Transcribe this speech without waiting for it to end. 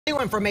New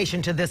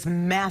information to this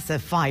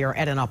massive fire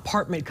at an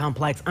apartment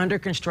complex under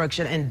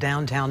construction in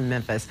downtown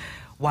Memphis.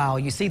 Wow,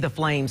 you see the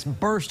flames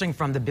bursting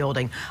from the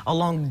building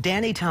along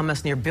Danny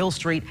Thomas near Bill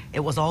Street. It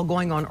was all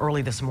going on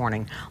early this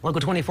morning. Local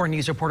 24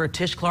 News reporter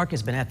Tish Clark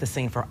has been at the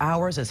scene for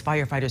hours as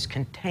firefighters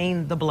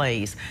contain the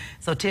blaze.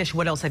 So Tish,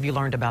 what else have you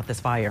learned about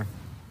this fire?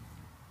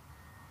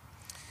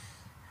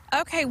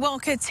 Okay, well,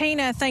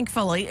 Katina,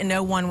 thankfully,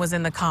 no one was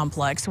in the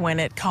complex when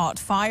it caught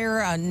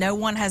fire. No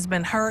one has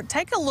been hurt.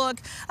 Take a look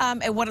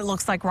at what it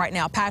looks like right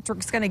now.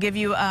 Patrick's going to give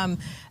you,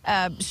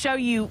 show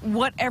you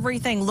what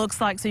everything looks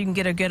like so you can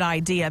get a good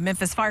idea.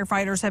 Memphis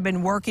firefighters have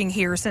been working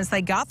here since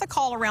they got the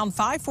call around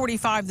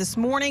 5:45 this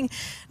morning,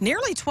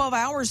 nearly 12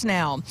 hours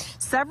now.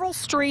 Several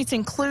streets,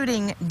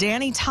 including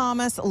Danny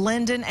Thomas,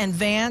 Linden, and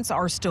Vance,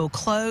 are still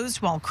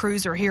closed while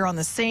crews are here on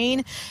the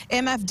scene.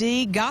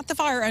 MFD got the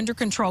fire under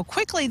control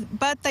quickly,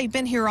 but they've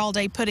been here all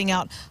day putting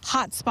out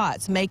hot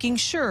spots, making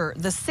sure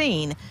the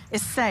scene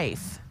is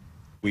safe.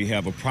 We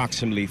have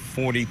approximately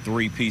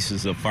 43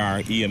 pieces of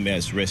fire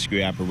EMS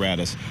rescue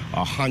apparatus,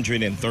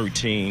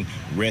 113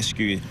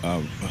 rescue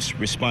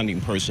responding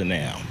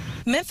personnel.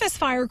 Memphis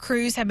fire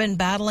crews have been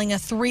battling a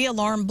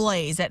 3-alarm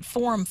blaze at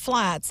Forum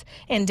Flats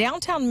in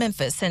downtown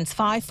Memphis since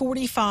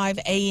 5:45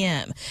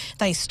 a.m.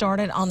 They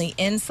started on the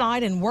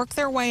inside and worked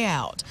their way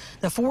out.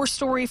 The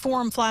 4-story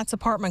Forum Flats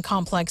apartment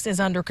complex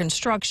is under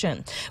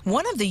construction.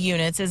 One of the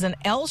units is an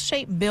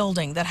L-shaped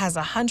building that has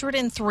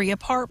 103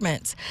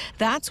 apartments.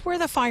 That's where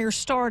the fire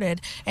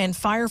started, and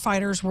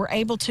firefighters were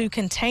able to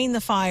contain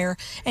the fire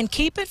and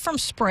keep it from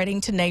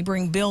spreading to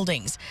neighboring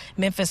buildings.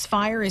 Memphis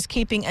Fire is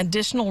keeping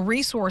additional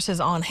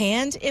resources on hand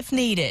if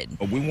needed.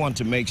 We want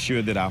to make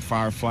sure that our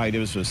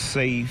firefighters are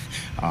safe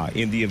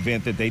in the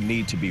event that they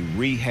need to be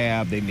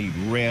rehabbed, they need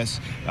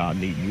rest,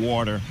 need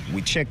water.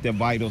 We check their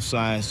vital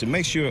signs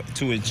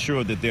to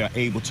ensure that they're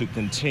able to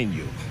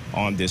continue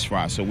on this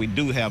fire. So we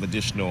do have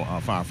additional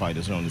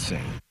firefighters on the scene.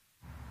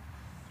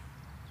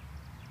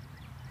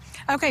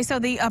 Okay, so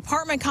the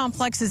apartment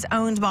complex is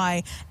owned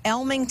by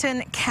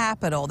Elmington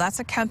Capital. That's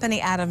a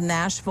company out of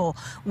Nashville.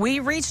 We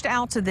reached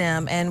out to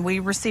them and we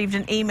received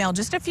an email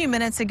just a few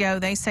minutes ago.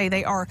 They say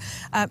they are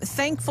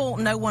thankful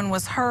no one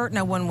was hurt,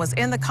 no one was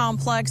in the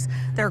complex.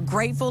 They're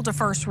grateful to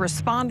first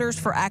responders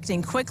for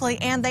acting quickly,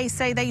 and they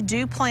say they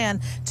do plan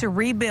to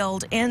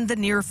rebuild in the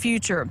near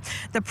future.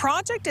 The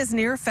project is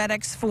near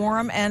FedEx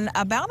Forum and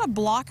about a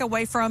block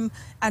away from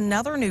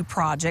another new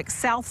project,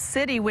 South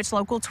City, which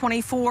Local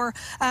 24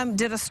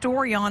 did a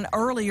story on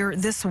earlier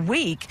this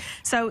week.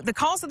 So the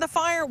cause of the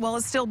fire, well,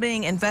 it's still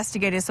being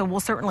investigated, so we'll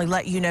certainly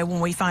let you know when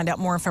we find out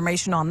more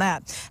information on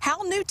that.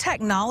 How new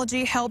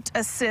technology helped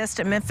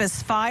assist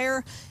Memphis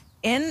Fire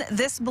in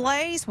this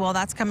blaze? Well,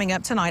 that's coming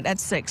up tonight at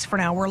 6. For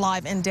now, we're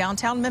live in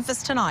downtown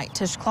Memphis tonight.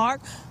 Tish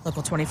Clark,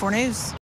 Local 24 News.